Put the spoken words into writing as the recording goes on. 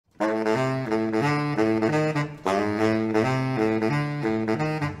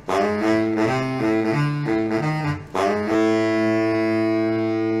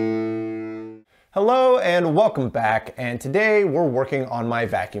everyone, welcome back, and today we're working on my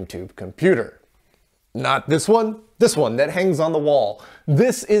vacuum tube computer. Not this one that hangs on the wall.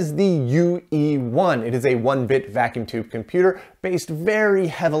 This is the UE1. It is a 1-bit vacuum tube computer based very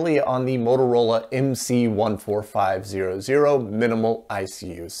heavily on the Motorola MC14500 minimal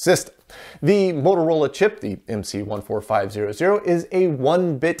ICU system. The Motorola chip, the MC14500, is a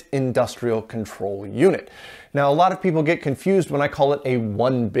 1-bit industrial control unit. Now, a lot of people get confused when I call it a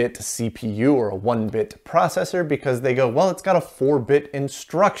 1-bit CPU or a 1-bit processor because they go, well, it's got a 4-bit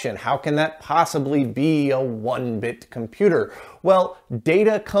instruction. How can that possibly be a 1-bit computer? Well,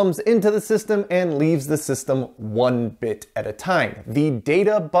 data comes into the system and leaves the system 1 bit at a time. The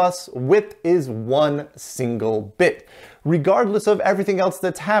data bus width is 1 single bit. Regardless of everything else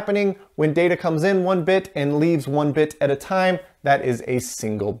that's happening, when data comes in 1 bit and leaves 1 bit at a time, that is a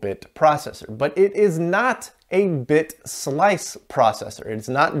single bit processor. But it is not a bit slice processor. It's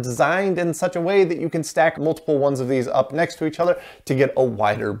not designed in such a way that you can stack multiple ones of these up next to each other to get a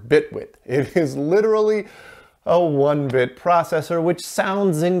wider bit width. It is literally a 1-bit processor, which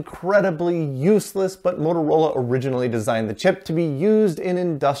sounds incredibly useless, but Motorola originally designed the chip to be used in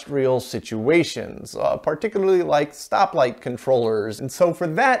industrial situations, particularly like stoplight controllers. And so for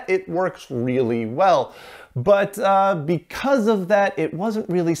that, it works really well. But because of that, it wasn't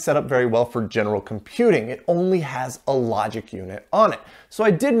really set up very well for general computing. It only has a logic unit on it. So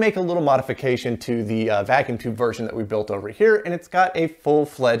I did make a little modification to the vacuum tube version that we built over here, and it's got a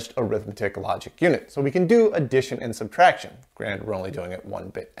full-fledged arithmetic logic unit. So we can do addition and subtraction. Granted, we're only doing it 1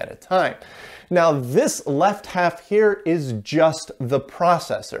 bit at a time. Now, this left half here is just the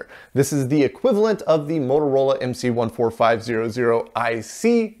processor. This is the equivalent of the Motorola MC14500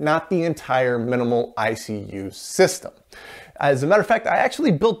 IC, not the entire minimal ICU system. As a matter of fact, I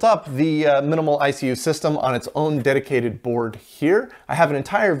actually built up the minimal ICU system on its own dedicated board here. I have an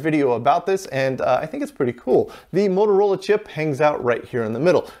entire video about this, and I think it's pretty cool. The Motorola chip hangs out right here in the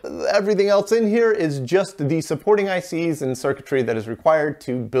middle. Everything else in here is just the supporting ICs and circuitry that is required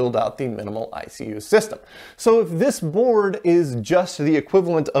to build out the minimal ICU system. So if this board is just the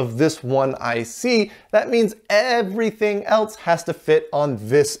equivalent of this one IC, that means everything else has to fit on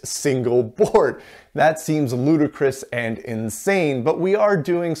this single board. That seems ludicrous and insane, but we are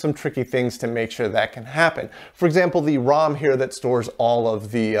doing some tricky things to make sure that can happen. For example, the ROM here that stores all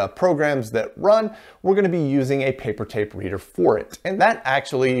of the programs that run, we're going to be using a paper tape reader for it. And that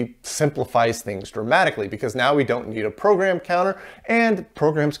actually simplifies things dramatically because now we don't need a program counter and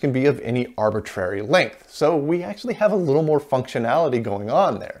programs can be of any arbitrary length. So we actually have a little more functionality going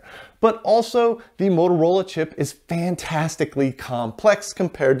on there. But also, the Motorola chip is fantastically complex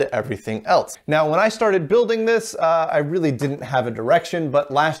compared to everything else. Now, when I started building this, I really didn't have a direction, but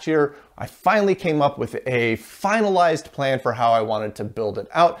last year, I finally came up with a finalized plan for how I wanted to build it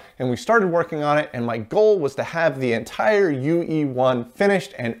out, and we started working on it, and my goal was to have the entire UE1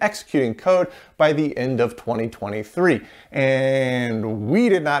 finished and executing code by the end of 2023. And we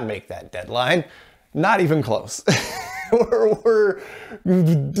did not make that deadline, not even close. We're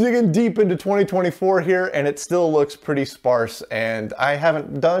digging deep into 2024 here, and it still looks pretty sparse, and I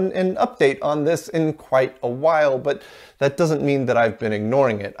haven't done an update on this in quite a while, but that doesn't mean that I've been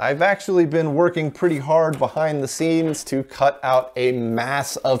ignoring it. I've actually been working pretty hard behind the scenes to cut out a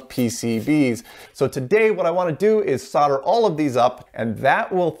mass of PCBs. So today what I want to do is solder all of these up, and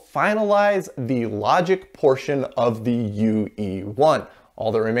that will finalize the logic portion of the UE1. All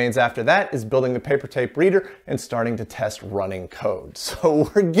that remains after that is building the paper tape reader and starting to test running code.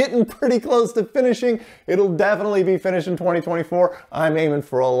 So we're getting pretty close to finishing. It'll definitely be finished in 2024. I'm aiming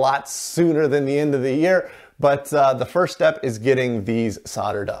for a lot sooner than the end of the year, but the first step is getting these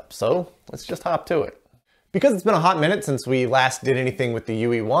soldered up. So let's just hop to it. Because it's been a hot minute since we last did anything with the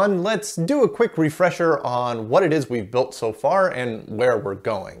UE1, let's do a quick refresher on what it is we've built so far and where we're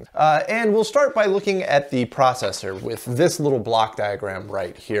going. And we'll start by looking at the processor with this little block diagram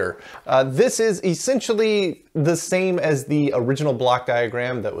right here. This is essentially the same as the original block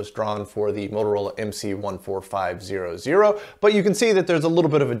diagram that was drawn for the Motorola MC14500, but you can see that there's a little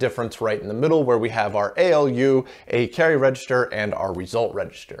bit of a difference right in the middle where we have our ALU, a carry register, and our result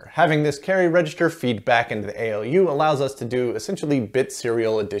register. Having this carry register feed back into the ALU allows us to do essentially bit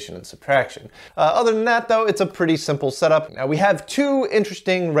serial addition and subtraction. Other than that though, it's a pretty simple setup. Now we have two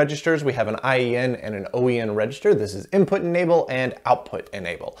interesting registers. We have an IEN and an OEN register. This is input enable and output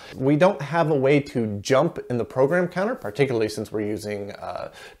enable. We don't have a way to jump in the program counter, particularly since we're using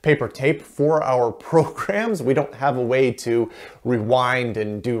paper tape for our programs. We don't have a way to rewind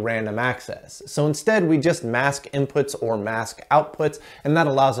and do random access. So instead we just mask inputs or mask outputs, and that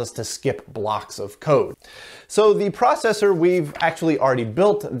allows us to skip blocks of code. So the processor we've actually already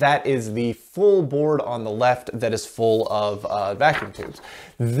built, that is the full board on the left that is full of vacuum tubes.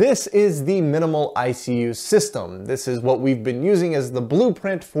 This is the minimal ICU system. This is what we've been using as the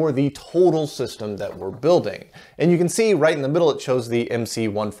blueprint for the total system that we're building. And you can see right in the middle it shows the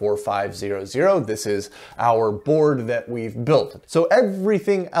MC14500. This is our board that we've built. So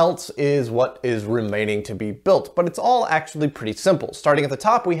everything else is what is remaining to be built, but it's all actually pretty simple. Starting at the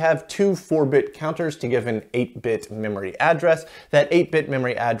top, we have two 4-bit counters to give an 8-bit memory address. That 8-bit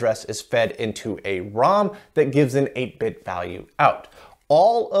memory address is fed into a ROM that gives an 8-bit value out.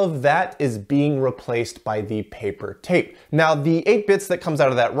 All of that is being replaced by the paper tape. Now, the 8 bits that comes out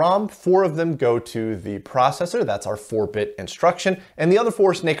of that ROM, 4 of them go to the processor, that's our 4-bit instruction, and the other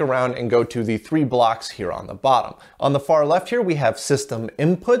 4 snake around and go to the 3 blocks here on the bottom. On the far left here, we have system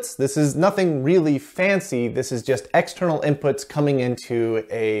inputs. This is nothing really fancy. This is just external inputs coming into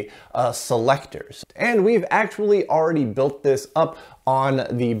a selectors. And we've actually already built this up on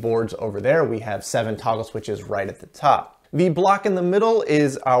the boards over there. We have 7 toggle switches right at the top. The block in the middle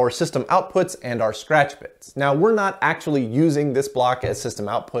is our system outputs and our scratch bits. Now, we're not actually using this block as system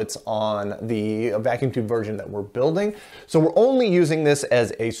outputs on the vacuum tube version that we're building, so we're only using this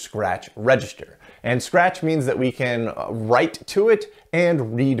as a scratch register. And scratch means that we can write to it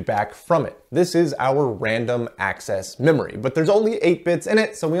and read back from it. This is our random access memory, but there's only 8 bits in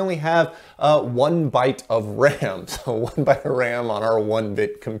it, so we only have 1 byte of RAM. So 1 byte of RAM on our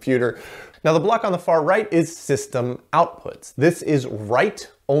 1-bit computer. Now the block on the far right is system outputs. This is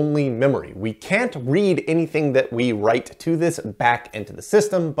write-only memory. We can't read anything that we write to this back into the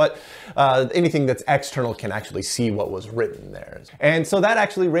system, but anything that's external can actually see what was written there. And so that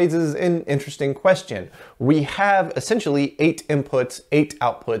actually raises an interesting question. We have essentially 8 inputs, 8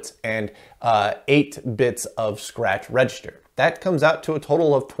 outputs, and 8 bits of scratch register. That comes out to a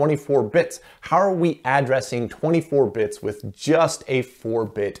total of 24 bits. How are we addressing 24 bits with just a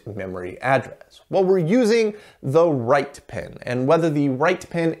 4-bit memory address? Well, we're using the write pin, and whether the write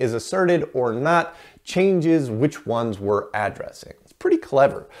pin is asserted or not changes which ones we're addressing. It's pretty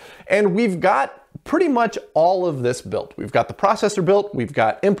clever. And we've got pretty much all of this built. We've got the processor built, we've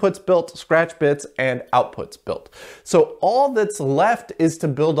got inputs built, scratch bits, and outputs built. So all that's left is to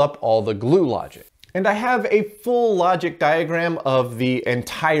build up all the glue logic. And I have a full logic diagram of the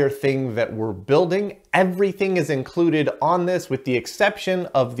entire thing that we're building. Everything is included on this with the exception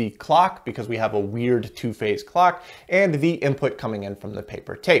of the clock, because we have a weird 2-phase clock, and the input coming in from the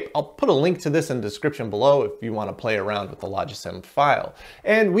paper tape. I'll put a link to this in the description below if you want to play around with the Logisim file.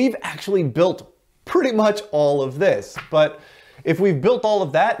 And we've actually built pretty much all of this, but if we've built all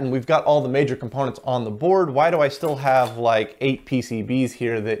of that and we've got all the major components on the board, why do I still have like 8 PCBs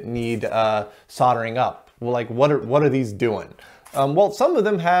here that need soldering up? Well, like what are these doing? Well, some of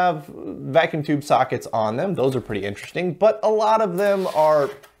them have vacuum tube sockets on them. Those are pretty interesting, but a lot of them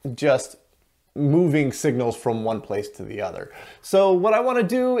are just moving signals from one place to the other. So what I want to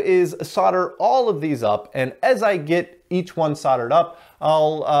do is solder all of these up, and as I get each one soldered up,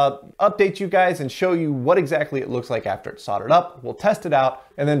 I'll update you guys and show you what exactly it looks like after it's soldered up. We'll test it out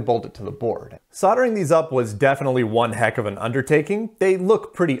and then bolt it to the board. Soldering these up was definitely one heck of an undertaking. They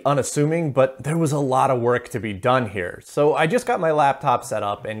look pretty unassuming, but there was a lot of work to be done here. So I just got my laptop set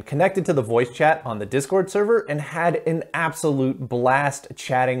up and connected to the voice chat on the Discord server and had an absolute blast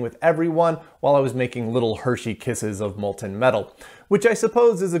chatting with everyone while I was making little Hershey kisses of molten metal. Which I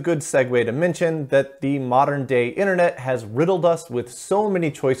suppose is a good segue to mention that the modern day internet has riddled us with so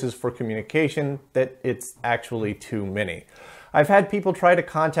many choices for communication that it's actually too many. I've had people try to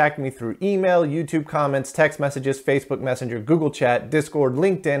contact me through email, YouTube comments, text messages, Facebook Messenger, Google Chat, Discord,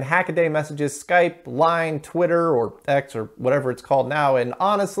 LinkedIn, Hackaday messages, Skype, Line, Twitter, or X, or whatever it's called now, and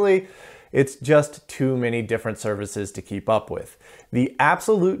honestly, it's just too many different services to keep up with. The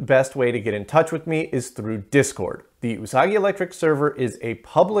absolute best way to get in touch with me is through Discord. The Usagi Electric server is a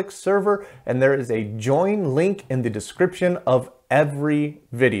public server, and there is a join link in the description of every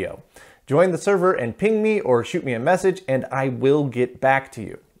video. Join the server and ping me or shoot me a message, and I will get back to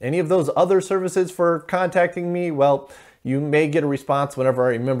you. Any of those other services for contacting me, well, you may get a response whenever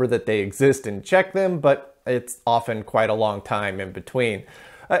I remember that they exist and check them, but it's often quite a long time in between.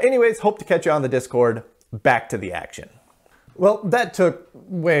 Anyways, hope to catch you on the Discord. Back to the action. Well, that took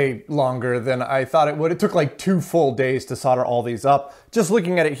way longer than I thought it would. It took like 2 full days to solder all these up. Just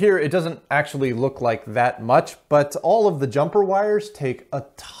looking at it here, it doesn't actually look like that much, but all of the jumper wires take a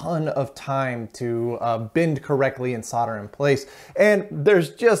ton of time to bend correctly and solder in place. And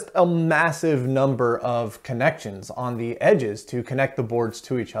there's just a massive number of connections on the edges to connect the boards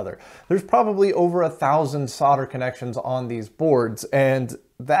to each other. There's probably over 1,000 solder connections on these boards, and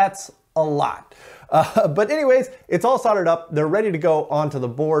that's a lot. But anyways, it's all soldered up. They're ready to go onto the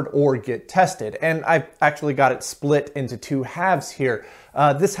board or get tested. And I've actually got it split into two halves here.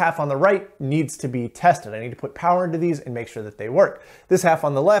 This half on the right needs to be tested. I need to put power into these and make sure that they work. This half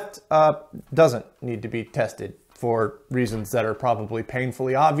on the left doesn't need to be tested for reasons that are probably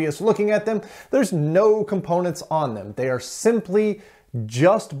painfully obvious looking at them. There's no components on them. They are simply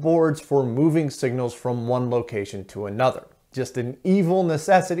just boards for moving signals from one location to another. Just an evil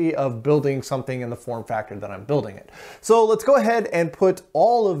necessity of building something in the form factor that I'm building it. So let's go ahead and put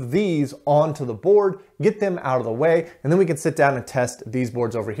all of these onto the board, get them out of the way, and then we can sit down and test these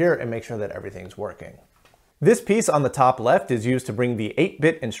boards over here and make sure that everything's working. This piece on the top left is used to bring the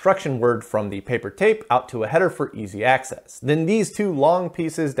 8-bit instruction word from the paper tape out to a header for easy access. Then these two long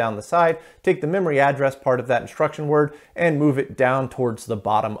pieces down the side take the memory address part of that instruction word and move it down towards the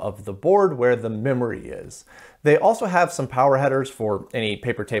bottom of the board where the memory is. They also have some power headers for any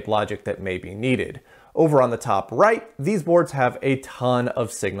paper tape logic that may be needed. Over on the top right, these boards have a ton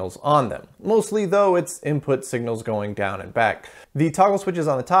of signals on them. Mostly though, it's input signals going down and back. The toggle switches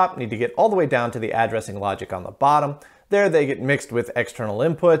on the top need to get all the way down to the addressing logic on the bottom. There they get mixed with external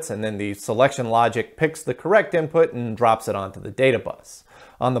inputs, and then the selection logic picks the correct input and drops it onto the data bus.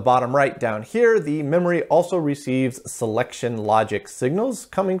 On the bottom right down here, the memory also receives selection logic signals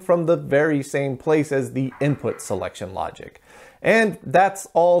coming from the very same place as the input selection logic. And that's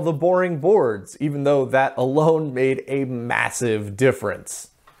all the boring boards, even though that alone made a massive difference.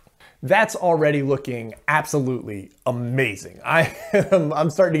 That's already looking absolutely amazing. I'm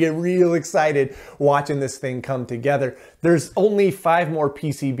starting to get real excited watching this thing come together. There's only 5 more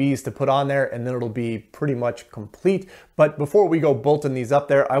PCBs to put on there and then it'll be pretty much complete. But before we go bolting these up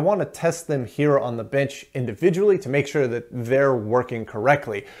there, I want to test them here on the bench individually to make sure that they're working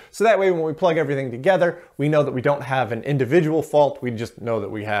correctly. So that way when we plug everything together, we know that we don't have an individual fault. We just know that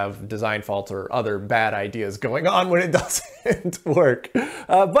we have design faults or other bad ideas going on when it doesn't work.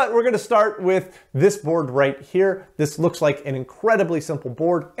 But we're going to start with this board right here. This looks like an incredibly simple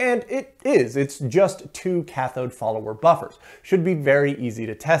board, and it is. It's just 2 cathode follower buffers. Should be very easy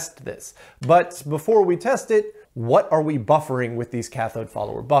to test this. But before we test it, what are we buffering with these cathode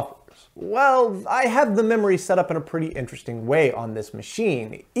follower buffers? Well, I have the memory set up in a pretty interesting way on this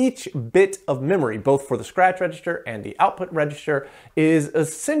machine. Each bit of memory, both for the scratch register and the output register, is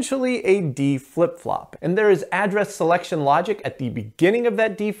essentially a D flip-flop. And there is address selection logic at the beginning of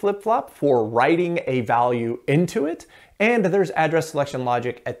that D flip-flop for writing a value into it. And there's address selection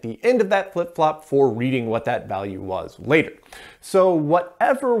logic at the end of that flip-flop for reading what that value was later. So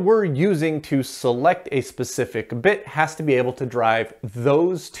whatever we're using to select a specific bit has to be able to drive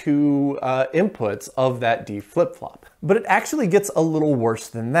those 2 inputs of that D flip-flop. But it actually gets a little worse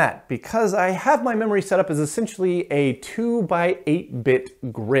than that because I have my memory set up as essentially a 2 by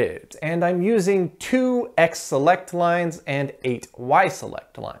 8-bit grid, and I'm using 2 X select lines and 8 Y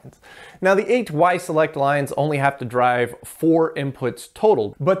select lines. Now the 8 Y select lines only have to drive 4 inputs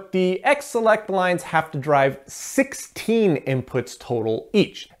total, but the X select lines have to drive 16 inputs total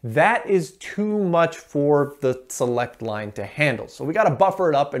each. That is too much for the select line to handle. So we got to buffer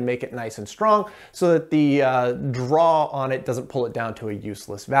it up and make it nice and strong so that the draw on it doesn't pull it down to a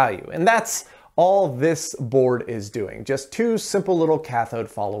useless value. And that's all this board is doing, just 2 simple little cathode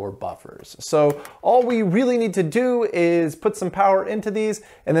follower buffers. So all we really need to do is put some power into these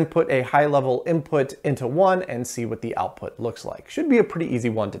and then put a high level input into one and see what the output looks like. Should be a pretty easy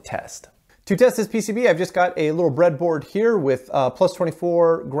one to test. To test this PCB, I've just got a little breadboard here with plus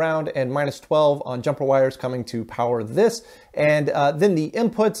 24 ground and minus 12 on jumper wires coming to power this. And then the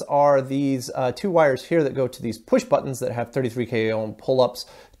inputs are these 2 wires here that go to these push buttons that have 33K ohm pull-ups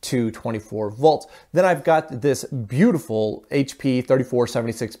to 24 volts. Then I've got this beautiful HP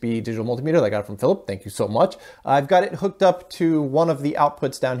 3476B digital multimeter that I got from Philip. Thank you so much. I've got it hooked up to one of the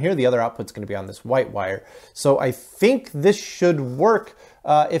outputs down here. The other output's going to be on this white wire. So I think this should work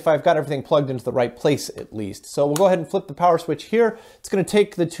if I've got everything plugged into the right place at least. So we'll go ahead and flip the power switch here. It's going to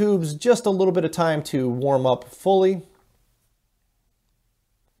take the tubes just a little bit of time to warm up fully.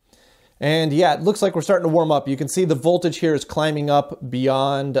 And yeah, it looks like we're starting to warm up. You can see the voltage here is climbing up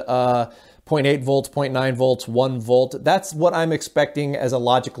beyond 0.8 volts, 0.9 volts, 1 volt. That's what I'm expecting as a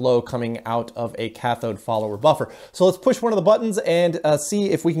logic low coming out of a cathode follower buffer. So let's push one of the buttons and see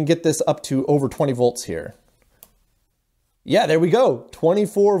if we can get this up to over 20 volts here. Yeah, there we go,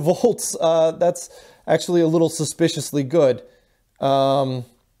 24 volts. That's actually a little suspiciously good.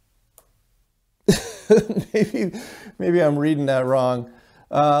 Maybe I'm reading that wrong.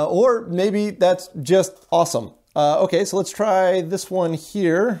 Or maybe that's just awesome. Okay, so let's try this one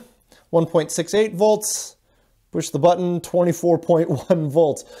here. 1.68 volts. Push the button, 24.1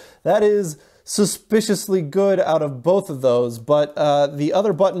 volts. That is suspiciously good out of both of those, but the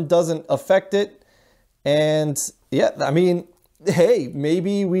other button doesn't affect it. And yeah, I mean, hey,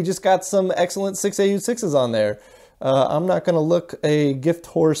 maybe we just got some excellent 6AU6s on there. I'm not going to look a gift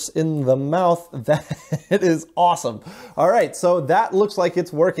horse in the mouth. That is awesome. All right, so that looks like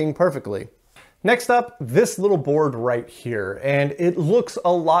it's working perfectly. Next up, this little board right here, and it looks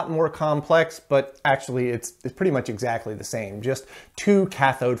a lot more complex, but actually it's pretty much exactly the same, just two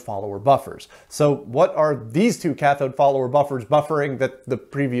cathode follower buffers. So what are these two cathode follower buffers buffering that the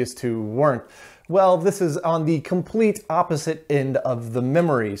previous two weren't? Well, this is on the complete opposite end of the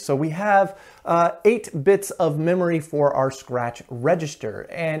memory. So we have 8 bits of memory for our scratch register,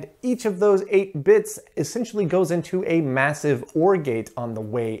 and each of those 8 bits essentially goes into a massive OR gate on the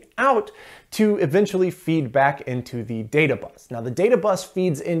way out to eventually feed back into the data bus. Now, the data bus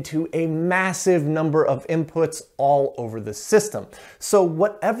feeds into a massive number of inputs all over the system. So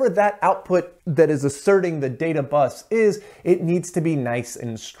whatever that output that is asserting the data bus is, it needs to be nice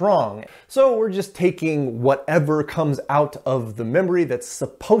and strong. So we're just taking whatever comes out of the memory that's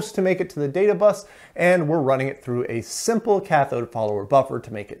supposed to make it to the data bus, and we're running it through a simple cathode follower buffer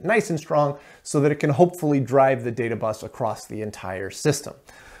to make it nice and strong so that it can hopefully drive the data bus across the entire system.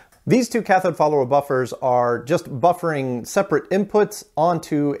 These two cathode follower buffers are just buffering separate inputs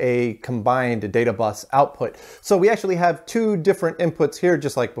onto a combined data bus output. So we actually have 2 different inputs here,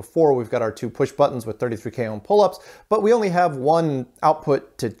 just like before. We've got our 2 push buttons with 33K ohm pull-ups, but we only have one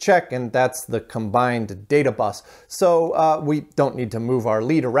output to check, and that's the combined data bus. So we don't need to move our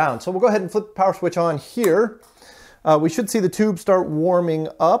lead around. So we'll go ahead and flip the power switch on here. We should see the tube start warming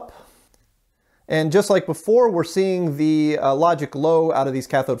up. And just like before, we're seeing the logic low out of these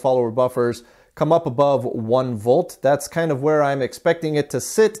cathode follower buffers come up above 1 volt. That's kind of where I'm expecting it to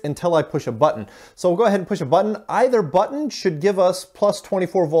sit until I push a button. So we'll go ahead and push a button. Either button should give us plus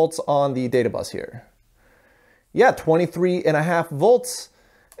 24 volts on the data bus here. Yeah, 23.5 volts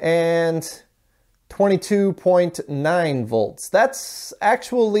and 22.9 volts. That's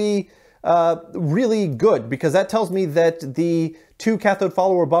actually really good, because that tells me that the 2 cathode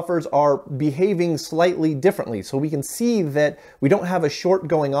follower buffers are behaving slightly differently. So we can see that we don't have a short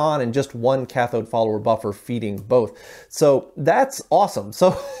going on and just one cathode follower buffer feeding both. So that's awesome.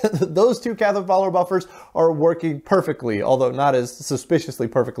 So those 2 cathode follower buffers are working perfectly, although not as suspiciously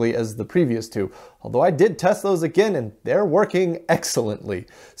perfectly as the previous 2. Although I did test those again and they're working excellently.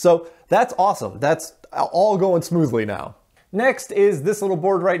 So that's awesome. That's all going smoothly now. Next is this little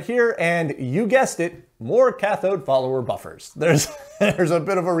board right here, and you guessed it, more cathode follower buffers. There's a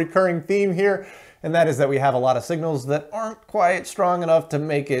bit of a recurring theme here, and that is that we have a lot of signals that aren't quite strong enough to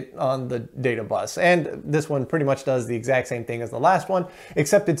make it on the data bus. And this one pretty much does the exact same thing as the last one,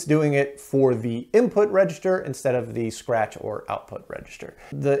 except it's doing it for the input register instead of the scratch or output register.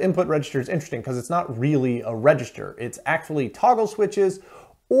 The input register is interesting because it's not really a register. It's actually toggle switches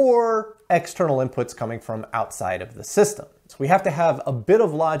or external inputs coming from outside of the system. So we have to have a bit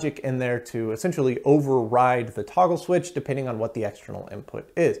of logic in there to essentially override the toggle switch depending on what the external input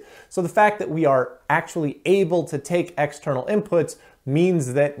is. So the fact that we are actually able to take external inputs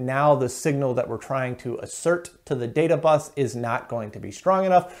means that now the signal that we're trying to assert to the data bus is not going to be strong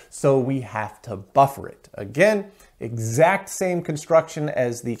enough, so we have to buffer it. Again, exact same construction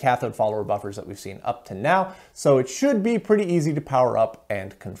as the cathode follower buffers that we've seen up to now, so it should be pretty easy to power up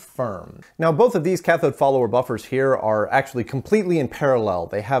and confirm. Now, both of these cathode follower buffers here are actually completely in parallel.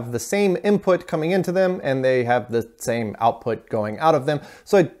 They have the same input coming into them and they have the same output going out of them,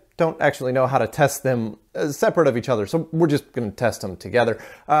 so I don't actually know how to test them separate of each other, so we're just going to test them together.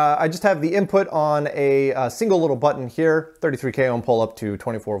 I just have the input on a single little button here, 33K ohm pull up to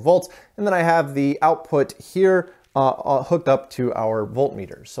 24 volts, and then I have the output here hooked up to our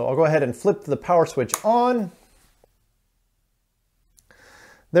voltmeter. So I'll go ahead and flip the power switch on.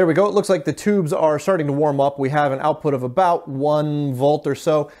 There we go. It looks like the tubes are starting to warm up. We have an output of about 1 volt or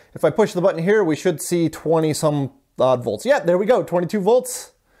so. If I push the button here, we should see 20 some odd volts. Yeah, there we go. 22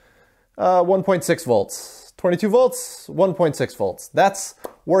 volts, 1.6 volts, 22 volts, 1.6 volts. That's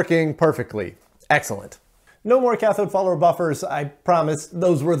working perfectly. Excellent. No more cathode follower buffers, I promise.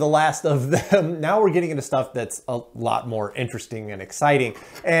 Those were the last of them. Now we're getting into stuff that's a lot more interesting and exciting.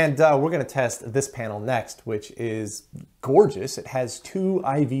 And we're gonna test this panel next, which is gorgeous. It has 2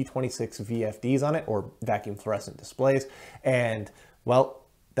 IV26 VFDs on it, or vacuum fluorescent displays. And well,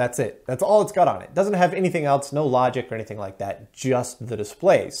 that's it. That's all it's got on it. Doesn't have anything else, no logic or anything like that, just the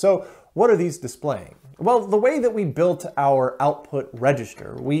display. So What are these displaying? Well, the way that we built our output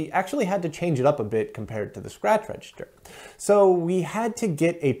register, we actually had to change it up a bit compared to the scratch register. So we had to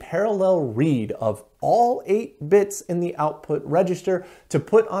get a parallel read of all 8 bits in the output register to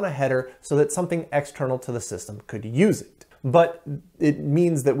put on a header so that something external to the system could use it. But it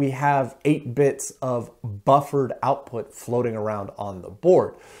means that we have 8 bits of buffered output floating around on the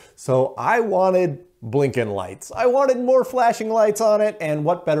board. So I wanted Blinkenlights. I wanted more flashing lights on it, and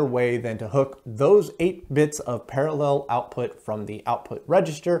what better way than to hook those 8 bits of parallel output from the output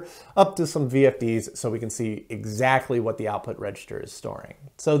register up to some VFDs so we can see exactly what the output register is storing.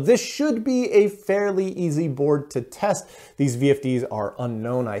 So this should be a fairly easy board to test. These VFDs are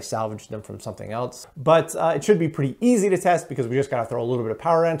unknown. I salvaged them from something else, but it should be pretty easy to test because we just got to throw a little bit of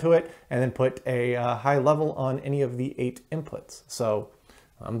power into it and then put a high level on any of the 8 inputs. So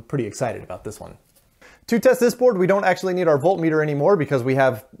I'm pretty excited about this one. To test this board, we don't actually need our voltmeter anymore because we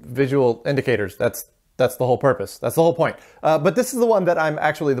have visual indicators. That's the whole purpose. That's the whole point. But this is the one that I'm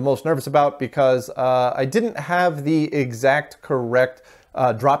actually the most nervous about because I didn't have the exact correct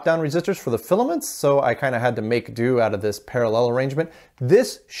drop-down resistors for the filaments, so I kind of had to make do out of this parallel arrangement.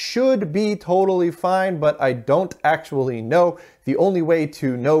 This should be totally fine, but I don't actually know. The only way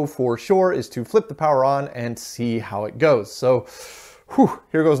to know for sure is to flip the power on and see how it goes. So, whew,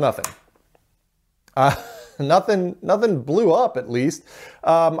 here goes nothing. Nothing blew up, at least.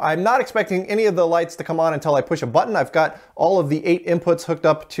 I'm not expecting any of the lights to come on until I push a button. I've got all of the 8 inputs hooked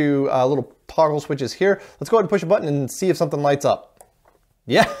up to little toggle switches here. Let's go ahead and push a button and see if something lights up.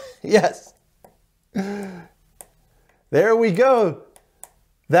 Yeah, yes. There we go.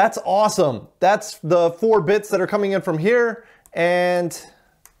 That's awesome. That's the 4 bits that are coming in from here, and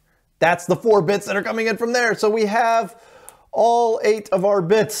that's the 4 bits that are coming in from there. So we have all 8 of our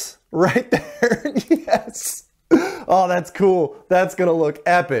bits right there. Yes. Oh, that's cool. That's gonna look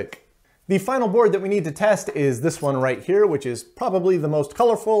epic. The final board that we need to test is this one right here, which is probably the most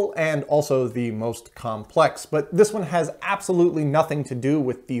colorful and also the most complex. But this one has absolutely nothing to do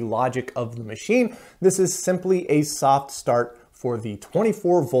with the logic of the machine. This is simply a soft start for the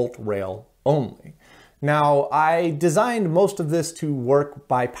 24-volt rail only. Now, I designed most of this to work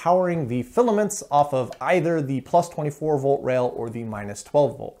by powering the filaments off of either the plus 24 volt rail or the minus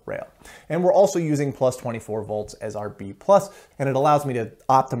 12 volt rail. And we're also using plus 24 volts as our B+, and it allows me to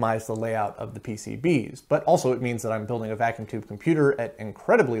optimize the layout of the PCBs. But also it means that I'm building a vacuum tube computer at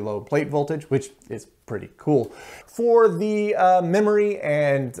incredibly low plate voltage, which is pretty cool. For the memory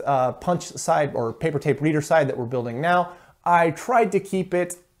and punch side or paper tape reader side that we're building now, I tried to keep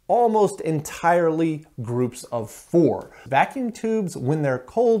it almost entirely groups of 4. Vacuum tubes, when they're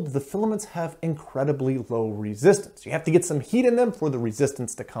cold, the filaments have incredibly low resistance. You have to get some heat in them for the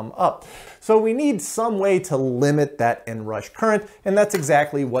resistance to come up. So we need some way to limit that inrush current, and that's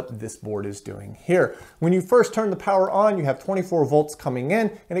exactly what this board is doing here. When you first turn the power on, you have 24 volts coming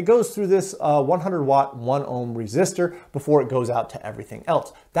in, and it goes through this 100 watt 1 ohm resistor before it goes out to everything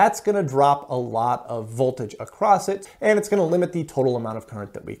else. That's gonna drop a lot of voltage across it, and it's gonna limit the total amount of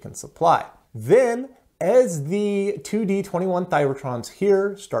current that we can supply. Then, as the 2D21 thyrotrons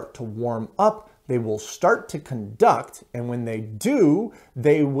here start to warm up, they will start to conduct, and when they do,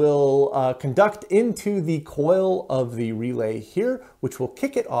 they will conduct into the coil of the relay here, which will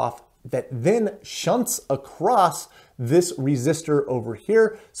kick it off, that then shunts across this resistor over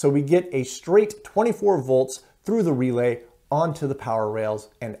here, so we get a straight 24 volts through the relay onto the power rails,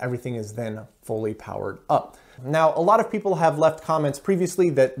 and everything is then fully powered up. Now, a lot of people have left comments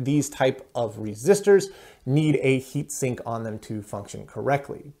previously that these type of resistors need a heat sink on them to function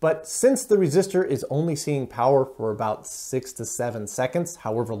correctly. But since the resistor is only seeing power for about 6 to 7 seconds,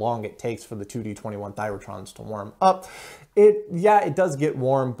 however long it takes for the 2D21 thyrotrons to warm up, it does get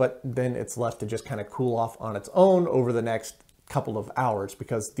warm, but then it's left to just kind of cool off on its own over the next couple of hours,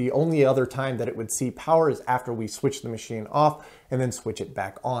 because the only other time that it would see power is after we switch the machine off and then switch it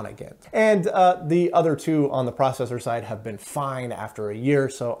back on again. And the other two on the processor side have been fine after a year,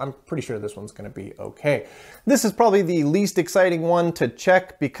 so I'm pretty sure this one's gonna be okay. This is probably the least exciting one to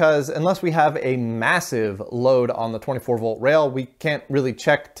check because unless we have a massive load on the 24 volt rail, we can't really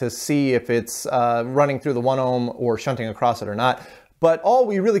check to see if it's running through the 1 ohm or shunting across it or not. But all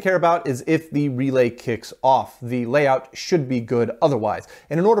we really care about is if the relay kicks off. The layout should be good otherwise.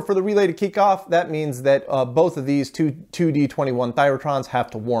 And in order for the relay to kick off, that means that both of these 2D21 thyrotrons have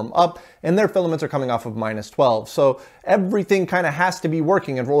to warm up, and their filaments are coming off of minus 12. So everything kind of has to be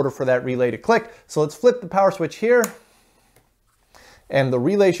working in order for that relay to click. So let's flip the power switch here, and the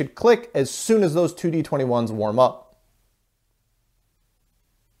relay should click as soon as those 2D21s warm up.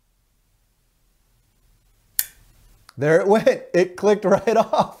 There it went. It clicked right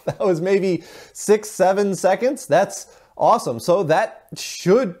off. That was maybe 6-7 seconds. That's awesome. So that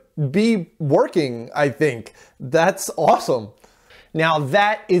should be working, I think. That's awesome. Now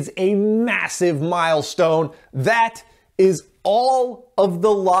that is a massive milestone. That is all of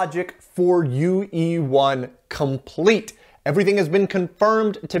the logic for UE1 complete. Everything has been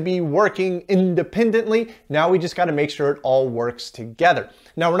confirmed to be working independently. Now we just got to make sure it all works together.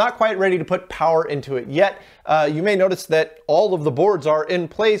 Now we're not quite ready to put power into it yet. You may notice that all of the boards are in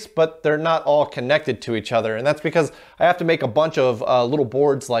place, but they're not all connected to each other. And that's because I have to make a bunch of little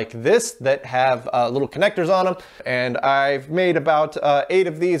boards like this that have little connectors on them. And I've made about 8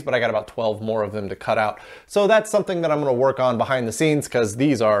 of these, but I got about 12 more of them to cut out. So that's something that I'm going to work on behind the scenes because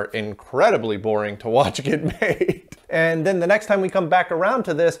these are incredibly boring to watch get made. And then the next time we come back around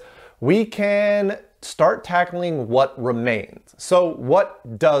to this, we can start tackling what remains. So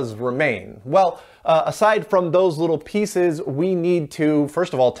what does remain? Well, aside from those little pieces, we need to,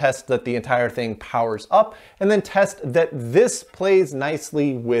 first of all, test that the entire thing powers up, and then test that this plays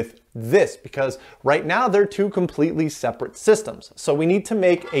nicely with this, because right now they're two completely separate systems. So we need to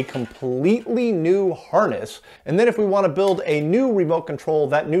make a completely new harness, and then if we want to build a new remote control,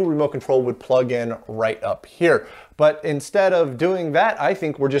 that new remote control would plug in right up here. But instead of doing that, I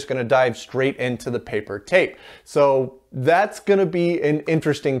think we're just going to dive straight into the paper tape. So that's going to be an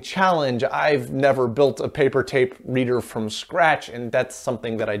interesting challenge. I've never built a paper tape reader from scratch, and that's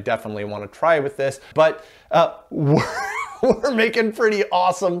something that I definitely want to try with this. But we're making pretty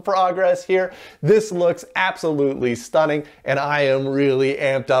awesome progress here. This looks absolutely stunning, and I am really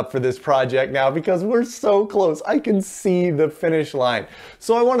amped up for this project now because we're so close. I can see the finish line.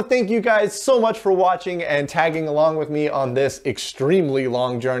 So I want to thank you guys so much for watching and tagging along with me on this extremely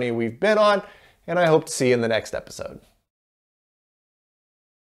long journey we've been on, and I hope to see you in the next episode.